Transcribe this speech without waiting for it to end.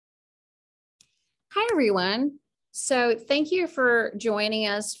Hi, everyone. So thank you for joining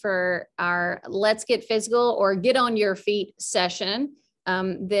us for our Let's Get Physical or Get on Your Feet session.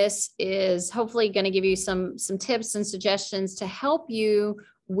 This is hopefully going to give you some tips and suggestions to help you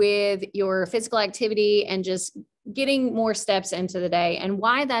with your physical activity and just getting more steps into the day and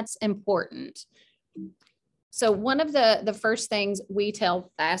why that's important. So one of the first things we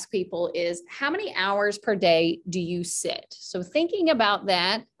ask people is, how many hours per day do you sit? So thinking about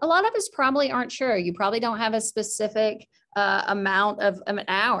that, a lot of us probably aren't sure. You probably don't have a specific amount of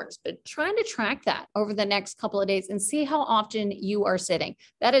hours, but trying to track that over the next couple of days and see how often you are sitting.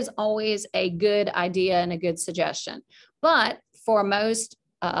 That is always a good idea and a good suggestion. But for most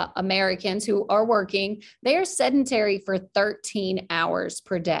Americans who are working, they are sedentary for 13 hours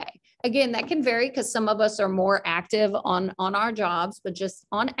per day. Again, that can vary because some of us are more active on our jobs, but just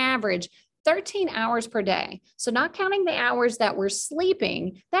on average, 13 hours per day. So not counting the hours that we're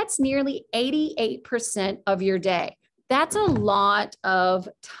sleeping, that's nearly 88% of your day. That's a lot of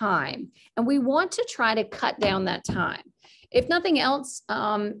time. And we want to try to cut down that time. If nothing else,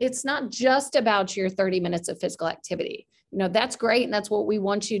 it's not just about your 30 minutes of physical activity. You know, that's great. And that's what we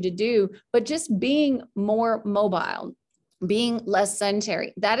want you to do, but just being more mobile, being less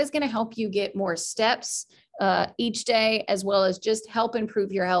sedentary, that is going to help you get more steps each day, as well as just help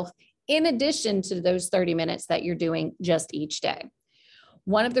improve your health in addition to those 30 minutes that you're doing just each day.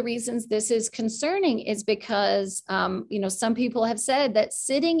 One of the reasons this is concerning is because, some people have said that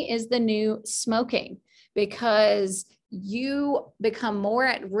sitting is the new smoking, because you become more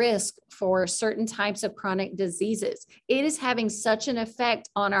at risk for certain types of chronic diseases. It is having such an effect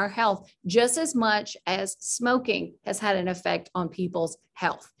on our health, just as much as smoking has had an effect on people's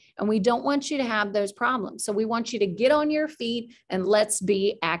health. And we don't want you to have those problems. So we want you to get on your feet and let's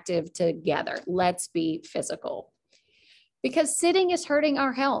be active together. Let's be physical. Because sitting is hurting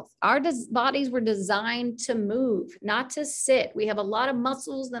our health. Our bodies were designed to move, not to sit. We have a lot of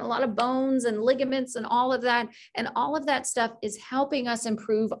muscles and a lot of bones and ligaments and all of that. And all of that stuff is helping us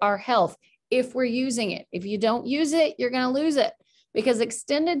improve our health if we're using it. If you don't use it, you're going to lose it, because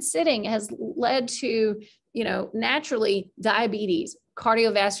extended sitting has led to, naturally diabetes,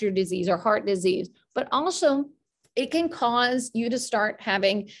 cardiovascular disease, or heart disease, but also it can cause you to start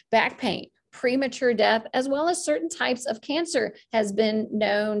having back pain, premature death, as well as certain types of cancer has been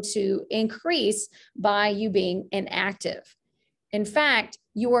known to increase by you being inactive. In fact,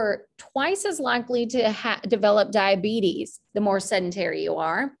 you are twice as likely to develop diabetes the more sedentary you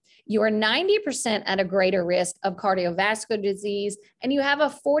are. You are 90% at a greater risk of cardiovascular disease, and you have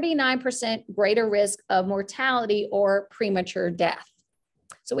a 49% greater risk of mortality or premature death.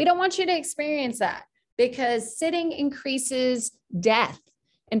 So we don't want you to experience that, because sitting increases death.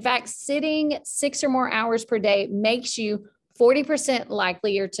 In fact, sitting 6 or more hours per day makes you 40%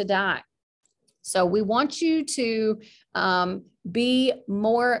 likelier to die. So we want you to be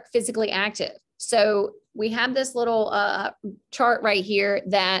more physically active. So we have this little chart right here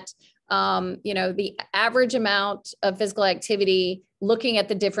that, the average amount of physical activity, looking at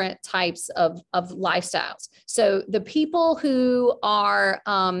the different types of lifestyles. So the people who are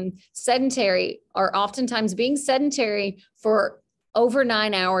sedentary are oftentimes being sedentary for over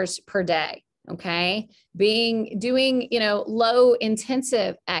 9 hours per day. Okay. Doing, low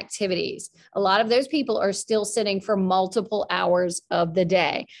intensive activities. A lot of those people are still sitting for multiple hours of the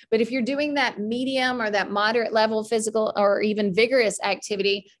day. But if you're doing that medium or that moderate level physical or even vigorous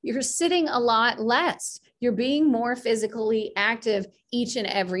activity, you're sitting a lot less. You're being more physically active each and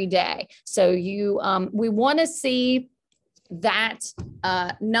every day. So we want to see that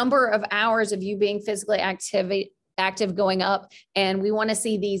number of hours of you being physically active going up, and we want to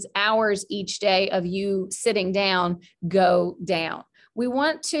see these hours each day of you sitting down go down. We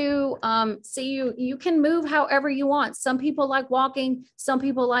want to see you can move however you want. Some people like walking, some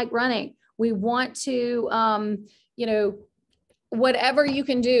people like running. We want to whatever you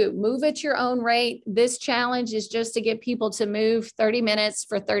can do, move at your own rate. This challenge is just to get people to move 30 minutes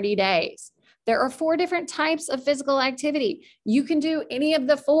for 30 days. There are 4 different types of physical activity. You can do any of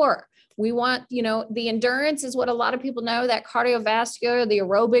the 4. We want, the endurance is what a lot of people know, that cardiovascular, the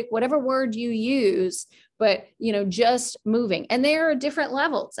aerobic, whatever word you use, but, just moving. And there are different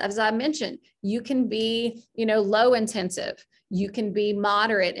levels. As I mentioned, you can be, low intensive, you can be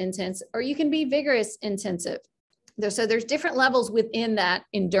moderate intensive, or you can be vigorous intensive. So there's different levels within that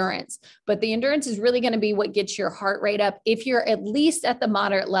endurance, but the endurance is really going to be what gets your heart rate up. If you're at least at the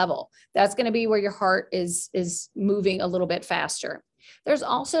moderate level, that's going to be where your heart is moving a little bit faster. There's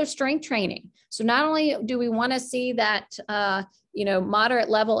also strength training. So not only do we want to see that, moderate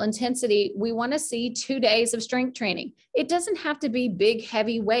level intensity, we want to see 2 days of strength training. It doesn't have to be big,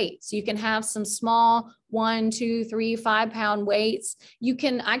 heavy weights. You can have some small 1, 2, 3, 5 pound weights.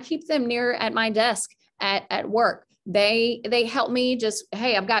 I keep them near at my desk at work. They help me just,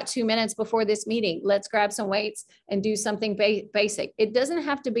 hey, I've got 2 minutes before this meeting. Let's grab some weights and do something basic. It doesn't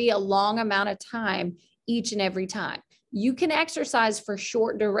have to be a long amount of time each and every time. You can exercise for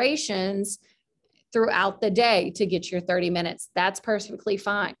short durations throughout the day to get your 30 minutes. That's perfectly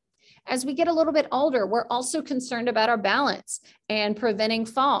fine. As we get a little bit older, we're also concerned about our balance and preventing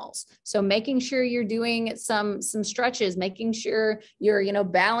falls. So making sure you're doing some stretches, making sure you're,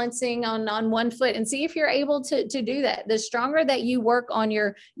 balancing on one foot, and see if you're able to do that. The stronger that you work on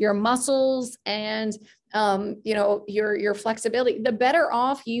your muscles and, your flexibility, the better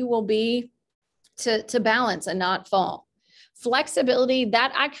off you will be to balance and not fall. Flexibility,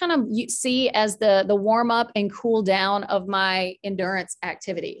 that I kind of see as the warm up and cool down of my endurance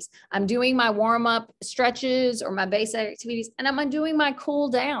activities. I'm doing my warm up stretches or my basic activities, and I'm doing my cool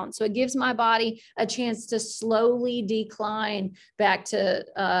down. So it gives my body a chance to slowly decline back to,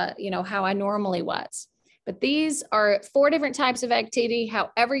 how I normally was. But these are 4 different types of activity.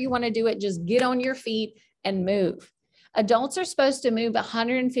 However you want to do it, just get on your feet and move. Adults are supposed to move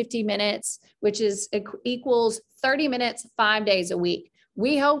 150 minutes, which equals 30 minutes, 5 days a week.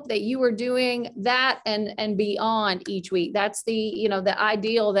 We hope that you are doing that and beyond each week. That's the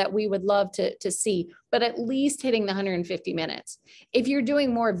ideal that we would love to see, but at least hitting the 150 minutes. If you're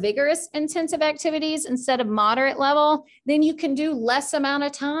doing more vigorous, intensive activities instead of moderate level, then you can do less amount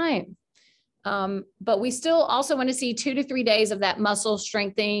of time. But we still also want to see 2 to 3 days of that muscle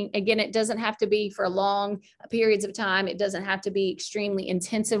strengthening. Again, it doesn't have to be for long periods of time. It doesn't have to be extremely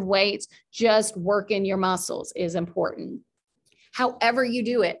intensive weights. Just working your muscles is important. However you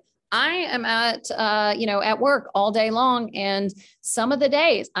do it. I am at work all day long, and some of the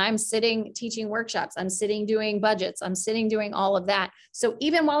days I'm sitting teaching workshops, I'm sitting doing budgets, I'm sitting doing all of that. So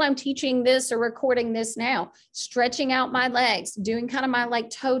even while I'm teaching this or recording this now, stretching out my legs, doing kind of my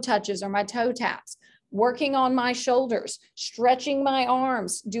toe touches or my toe taps, working on my shoulders, stretching my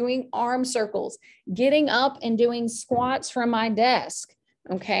arms, doing arm circles, getting up and doing squats from my desk.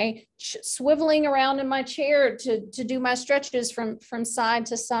 Okay, swiveling around in my chair to do my stretches from side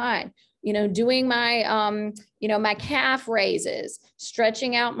to side, doing my, my calf raises,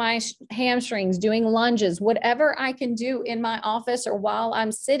 stretching out my hamstrings, doing lunges, whatever I can do in my office or while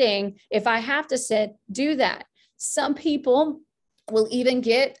I'm sitting. If I have to sit, do that. Some people will even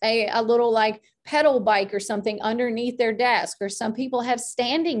get a little pedal bike or something underneath their desk, or some people have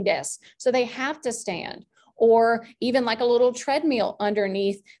standing desks, so they have to stand. Or even a little treadmill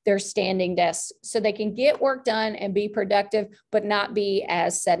underneath their standing desk so they can get work done and be productive, but not be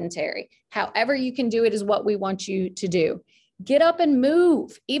as sedentary. However you can do it is what we want you to do. Get up and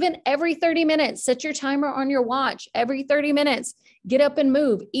move, even every 30 minutes. Set your timer on your watch. Every 30 minutes, get up and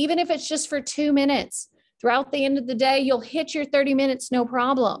move, even if it's just for 2 minutes. Throughout the end of the day, you'll hit your 30 minutes, no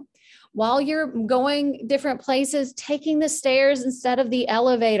problem. While you're going different places, taking the stairs instead of the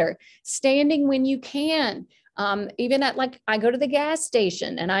elevator, standing when you can. Even at I go to the gas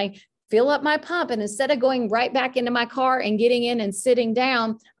station and I fill up my pump, and instead of going right back into my car and getting in and sitting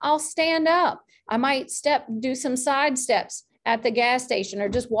down, I'll stand up. I might do some side steps at the gas station, or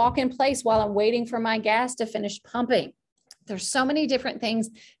just walk in place while I'm waiting for my gas to finish pumping. There's so many different things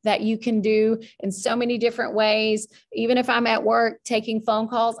that you can do in so many different ways. Even if I'm at work taking phone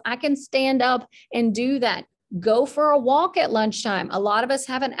calls, I can stand up and do that. Go for a walk at lunchtime. A lot of us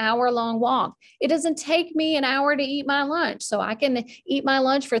have an hour-long walk. It doesn't take me an hour to eat my lunch. So I can eat my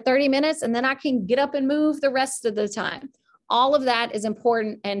lunch for 30 minutes and then I can get up and move the rest of the time. All of that is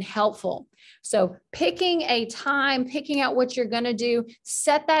important and helpful. So picking a time, picking out what you're going to do,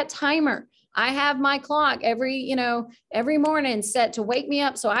 set that timer. I have my clock every morning set to wake me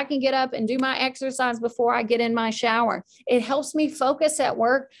up so I can get up and do my exercise before I get in my shower. It helps me focus at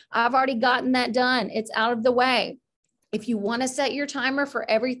work. I've already gotten that done. It's out of the way. If you want to set your timer for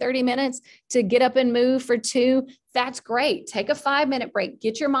every 30 minutes to get up and move for 2, that's great. Take a 5-minute break.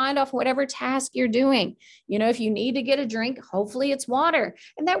 Get your mind off whatever task you're doing. If you need to get a drink, hopefully it's water.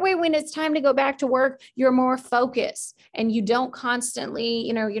 And that way, when it's time to go back to work, you're more focused and you don't constantly,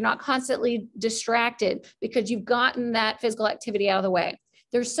 you're not constantly distracted because you've gotten that physical activity out of the way.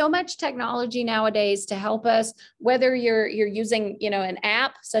 There's so much technology nowadays to help us, whether you're using, an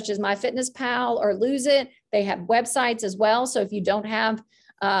app such as MyFitnessPal or Lose It. They have websites as well. So if you don't have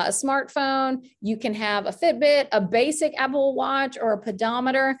a smartphone, you can have a Fitbit, a basic Apple Watch, or a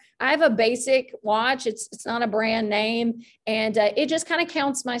pedometer. I have a basic watch. It's not a brand name, and it just kind of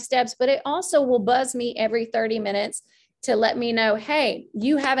counts my steps, but it also will buzz me every 30 minutes to let me know, hey,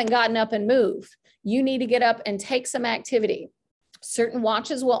 you haven't gotten up and moved. You need to get up and take some activity. Certain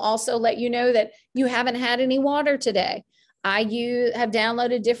watches will also let you know that you haven't had any water today. I have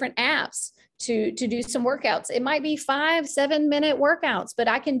downloaded different apps to do some workouts. It might be 5-7 minute workouts, but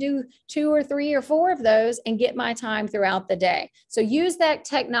I can do 2 or 3 or 4 of those and get my time throughout the day. So use that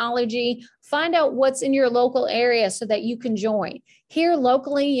technology, find out what's in your local area so that you can join. Here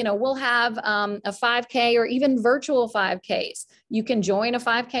locally, we'll have a 5K or even virtual 5Ks. You can join a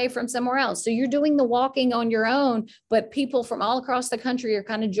 5K from somewhere else. So you're doing the walking on your own, but people from all across the country are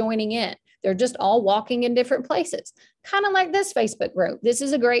kind of joining in. They're just all walking in different places, kind of like this Facebook group. This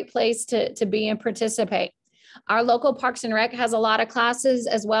is a great place to be and participate. Our local Parks and Rec has a lot of classes,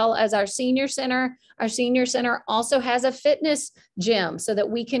 as well as our senior center. Our senior center also has a fitness gym so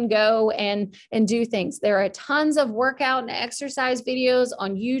that we can go and do things. There are tons of workout and exercise videos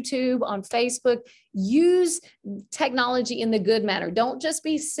on YouTube, on Facebook. Use technology in the good manner. Don't just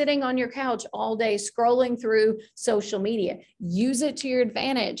be sitting on your couch all day scrolling through social media. Use it to your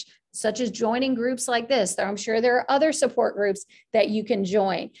advantage, such as joining groups like this. I'm sure there are other support groups that you can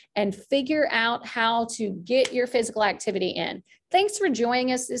join, and figure out how to get your physical activity in. Thanks for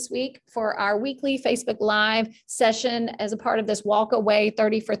joining us this week for our weekly Facebook Live session as a part of this Walk Away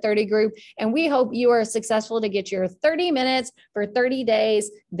 30 for 30 group. And we hope you are successful to get your 30 minutes for 30 days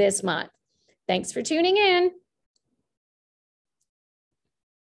this month. Thanks for tuning in.